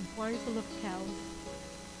milked a barn full of cows.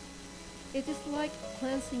 It is like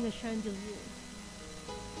cleansing a chandelier.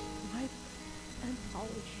 Wipe and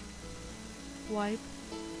polish. Wipe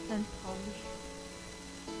and polish.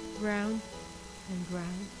 Round and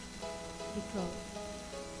round it goes.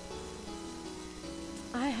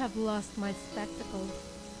 I have lost my spectacles.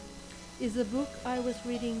 Is the book I was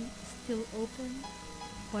reading still open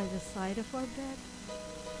by the side of our bed?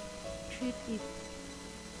 Treat it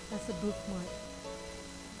as a bookmark,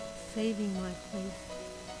 saving my place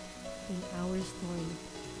in our story.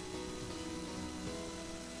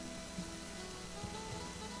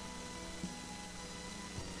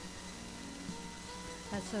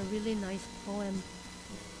 That's a really nice poem.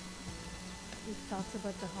 It talks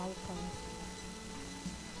about the Holocaust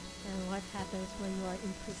and what happens when you are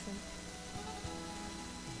in prison.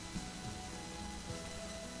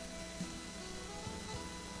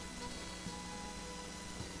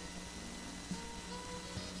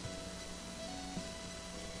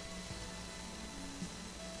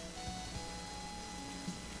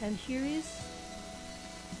 And here is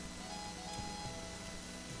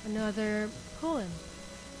another poem,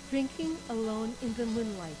 Drinking Alone in the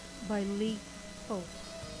Moonlight by Lee Pope.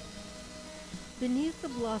 Beneath the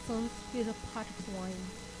blossoms with a pot of wine,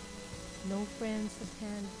 no friends at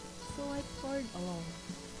hand, so I poured alone.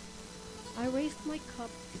 I raised my cup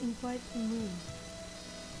to invite the moon,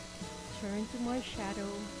 turned to my shadow,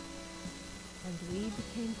 and we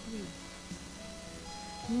became three.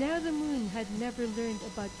 Now the moon had never learned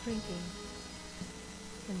about drinking,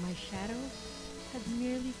 and my shadow had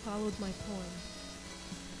merely followed my poem.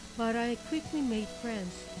 But I quickly made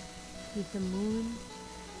friends with the moon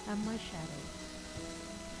and my shadow.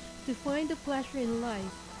 To find the pleasure in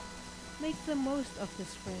life, make the most of the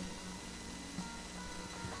spring.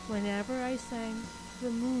 Whenever I sang, the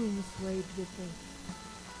moon swayed with me.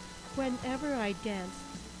 Whenever I danced,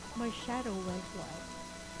 my shadow went wild.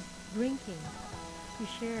 Drinking, we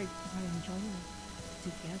shared our enjoyment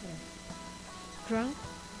together. Drunk,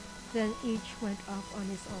 then each went off on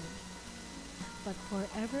his own. But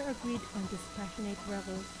forever agreed on these passionate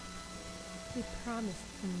revels, we promised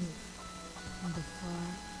to meet in the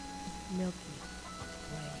far Milky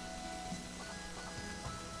Way.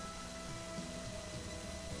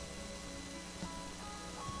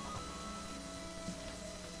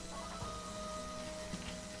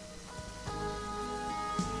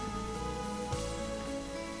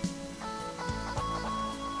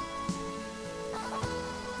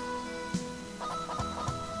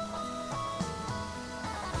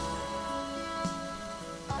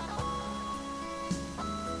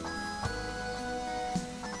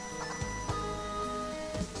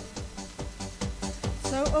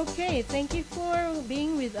 So, okay, thank you for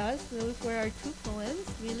being with us. Those were our two poems,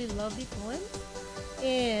 really lovely poems.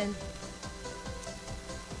 And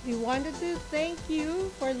we wanted to thank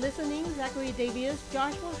you for listening, Zachary Davies,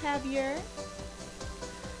 Joshua Javier,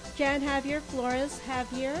 Jan Javier, Flores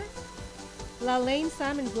Javier, Lalaine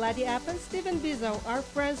Sam and Glady Appen, Stephen Bizzo, our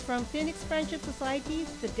friends from Phoenix Friendship Society,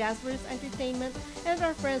 the Dazzlers Entertainment, and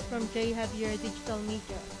our friends from J. Javier Digital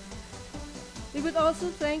Media. We would also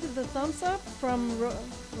thank the thumbs up from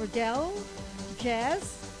Rodell,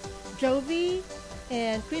 Jess, Jovi,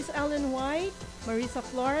 and Chris Allen White, Marisa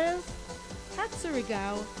Flores,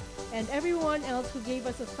 Hatsurigao, and everyone else who gave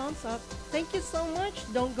us a thumbs up. Thank you so much.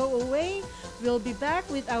 Don't go away. We'll be back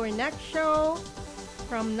with our next show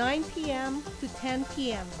from 9 p.m. to 10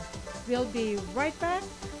 p.m. We'll be right back.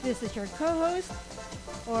 This is your co-host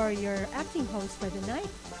or your acting host for the night,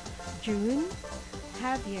 June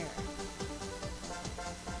Javier.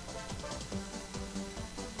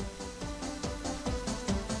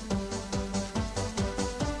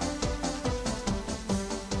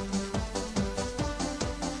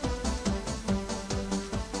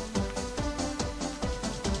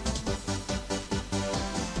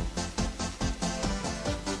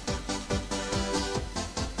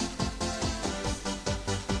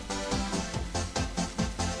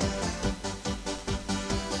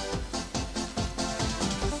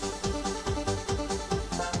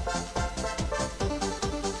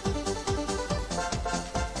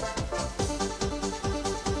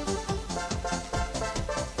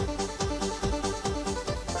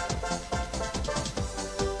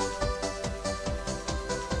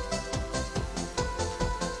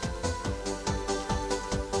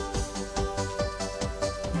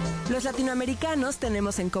 Los latinoamericanos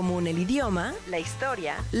tenemos en común el idioma, la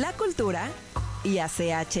historia, la cultura y a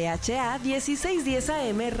CHHA 1610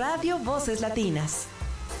 AM Radio Voces Latinas.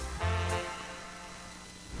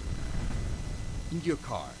 In your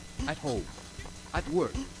car, at home, at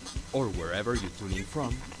work, or wherever you're tuning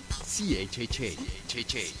from, CHHA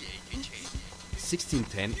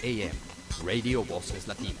 1610 AM Radio Voces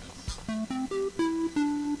Latinas.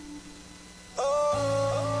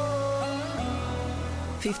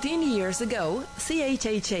 15 years ago,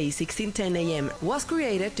 CHHA 1610 AM was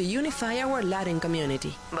created to unify our Latin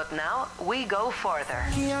community. But now, we go further.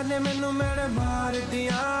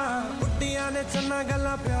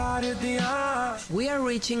 We are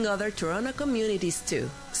reaching other Toronto communities too.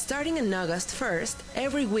 Starting on August 1st,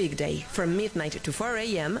 every weekday from midnight to 4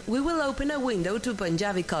 a.m., we will open a window to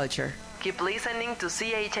Punjabi culture. Keep listening to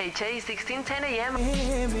CHHA 1610 AM.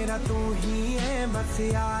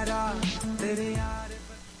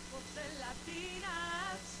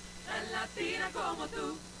 Latina como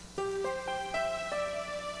tú.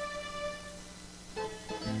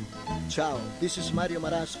 Ciao, this is Mario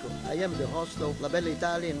Marasco. I am the host of La Bella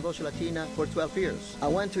Italia in Voce Latina for 12 years. I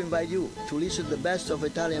want to invite you to listen to the best of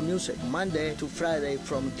Italian music, Monday to Friday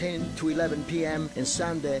from 10 to 11 p.m. and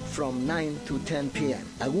Sunday from 9 to 10 p.m.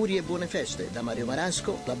 Auguri e buone feste da Mario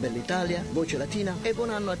Marasco, La Bella Italia, Voce Latina e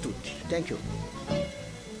buon anno a tutti. Thank you.